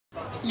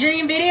You're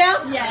in video?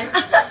 Yes.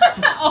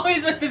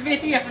 Always with the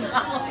video.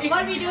 Naly.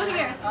 What do we do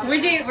here?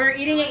 We're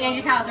eating at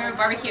Annjie's house. We're at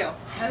barbecue.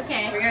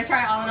 Okay. We're gonna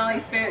try all of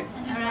Naly's food.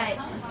 Alright.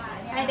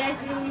 Hi,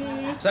 Daisy.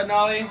 What's up,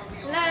 Naly?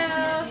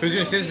 Hello. Who's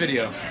gonna see this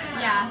video?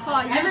 Yeah, for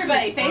YouTube.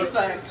 Everybody,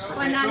 Facebook.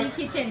 For Naly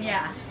Kitchen,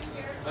 yeah.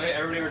 Hey,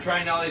 everybody, we're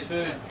trying Naly's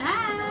food.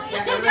 Hi.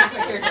 Yeah, everybody,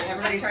 seriously,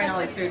 everybody try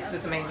Naly's food because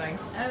it's amazing.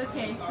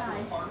 Okay,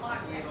 try.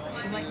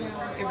 She's like, no,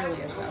 it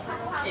really is though.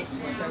 It's so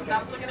good.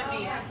 Stop looking at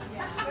me.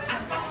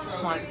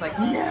 Monk's like,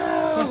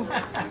 no. I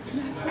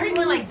already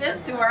went like this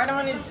to her. I don't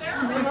want to.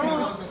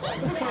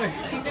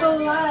 She's still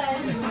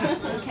alive.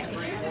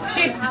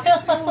 She's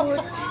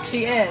still.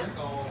 She is.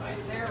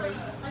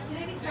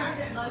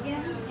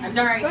 I'm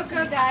sorry.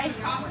 Crocodile.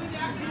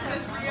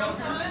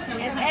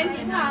 Yes,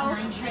 Annjie's house.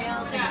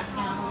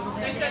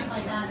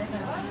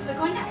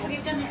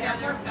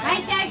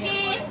 Hi,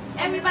 Jackie.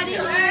 Everybody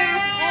here.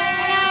 Hello.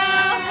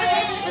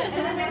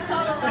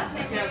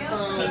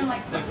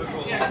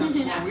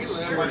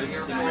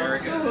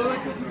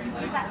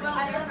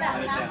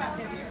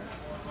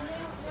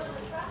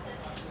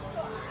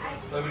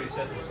 Nobody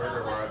set this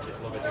burger bar up a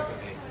little bit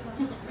differently.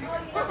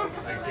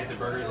 I get the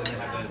burgers and then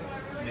have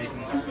the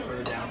makings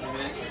further down from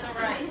it.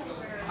 Right.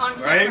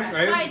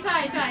 Right?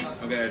 Try.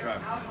 Okay, I try.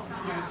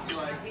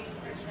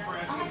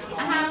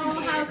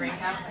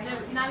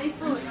 How's Naly's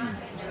food?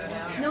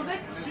 No good?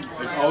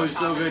 It's always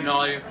so good,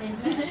 Naly.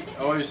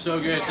 Always so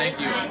good. Thank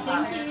you.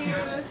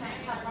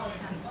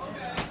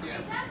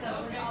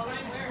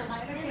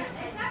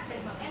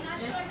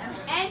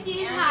 Thank you.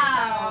 Annjie's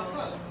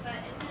house.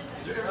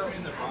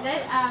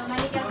 That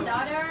Manika's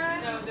daughter.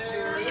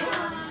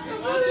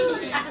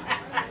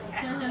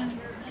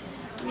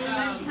 We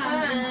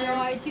come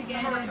enjoy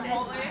together.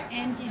 That's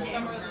Annjie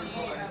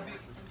there.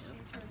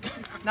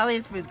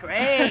 Naly's food is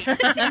great.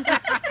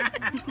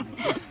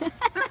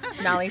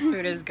 Naly's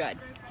food is good.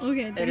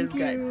 Okay, It is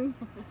good.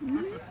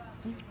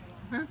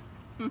 This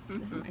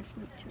is my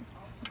food too.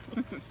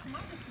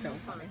 So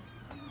funny.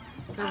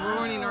 They're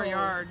ruining our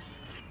yards.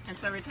 And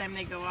so every time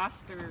they go off,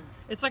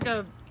 it's like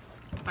a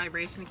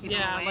vibration to keep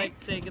them away. Like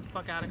say get the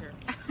fuck out of here.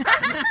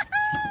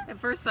 At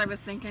first I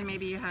was thinking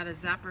maybe you had a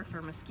zapper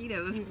for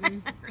mosquitoes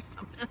or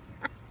something.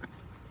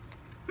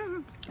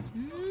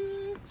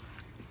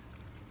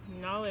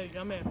 Naly,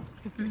 yummy.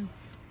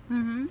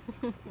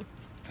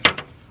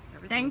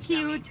 Thank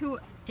you to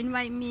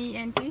invite me,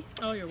 Annjie.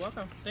 Oh, you're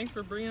welcome. Thanks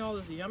for bringing all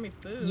this yummy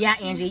food. Yeah,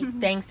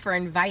 Annjie, thanks for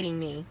inviting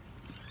me.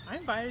 I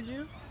invited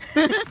you.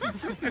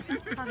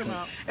 Talk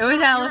about. It was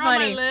hella You're on my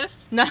funny. list.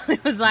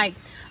 Naly was like,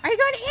 are you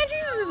going to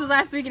Annjie's? This was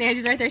last week and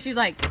Annjie's right there. She's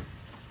like,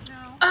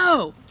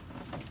 oh,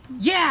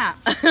 yeah,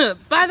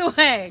 by the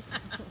way.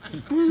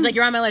 She's like,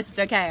 you're on my list. It's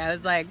okay. I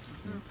was like,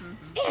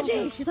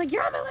 Annjie. She's like,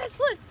 you're on my list.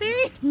 Look,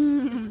 see?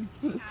 And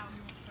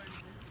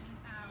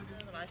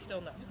I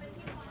still know.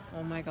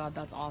 Oh my God,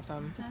 that's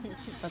awesome.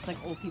 That's like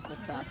old people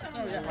stuff.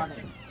 I love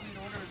it.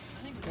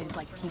 They just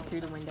like peek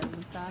through the windows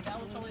and stuff.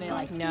 They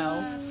like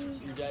know.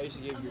 Your dad used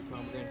to give your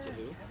pomegranates to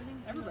who?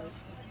 Everybody.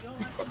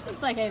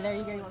 It's like, hey, there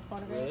you go. You want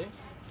photograph? Really?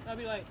 I'd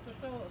be like, just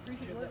so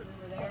appreciative that we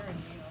were there and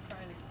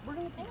trying to. We're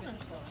gonna think I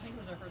think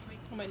it was our first week.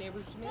 My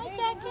neighbors just made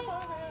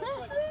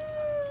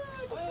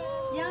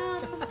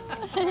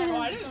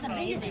This is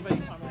amazing.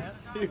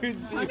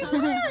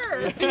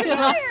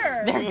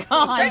 They're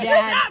gone,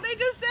 Dad. They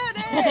just said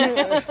it.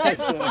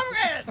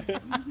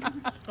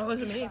 Oh, was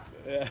it me?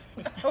 Yeah.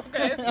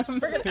 Okay.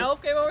 Freaking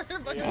elf came over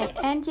here.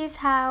 Annjie's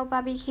house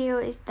barbecue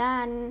is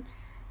done.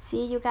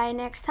 See you guys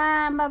next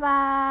time. Bye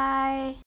bye.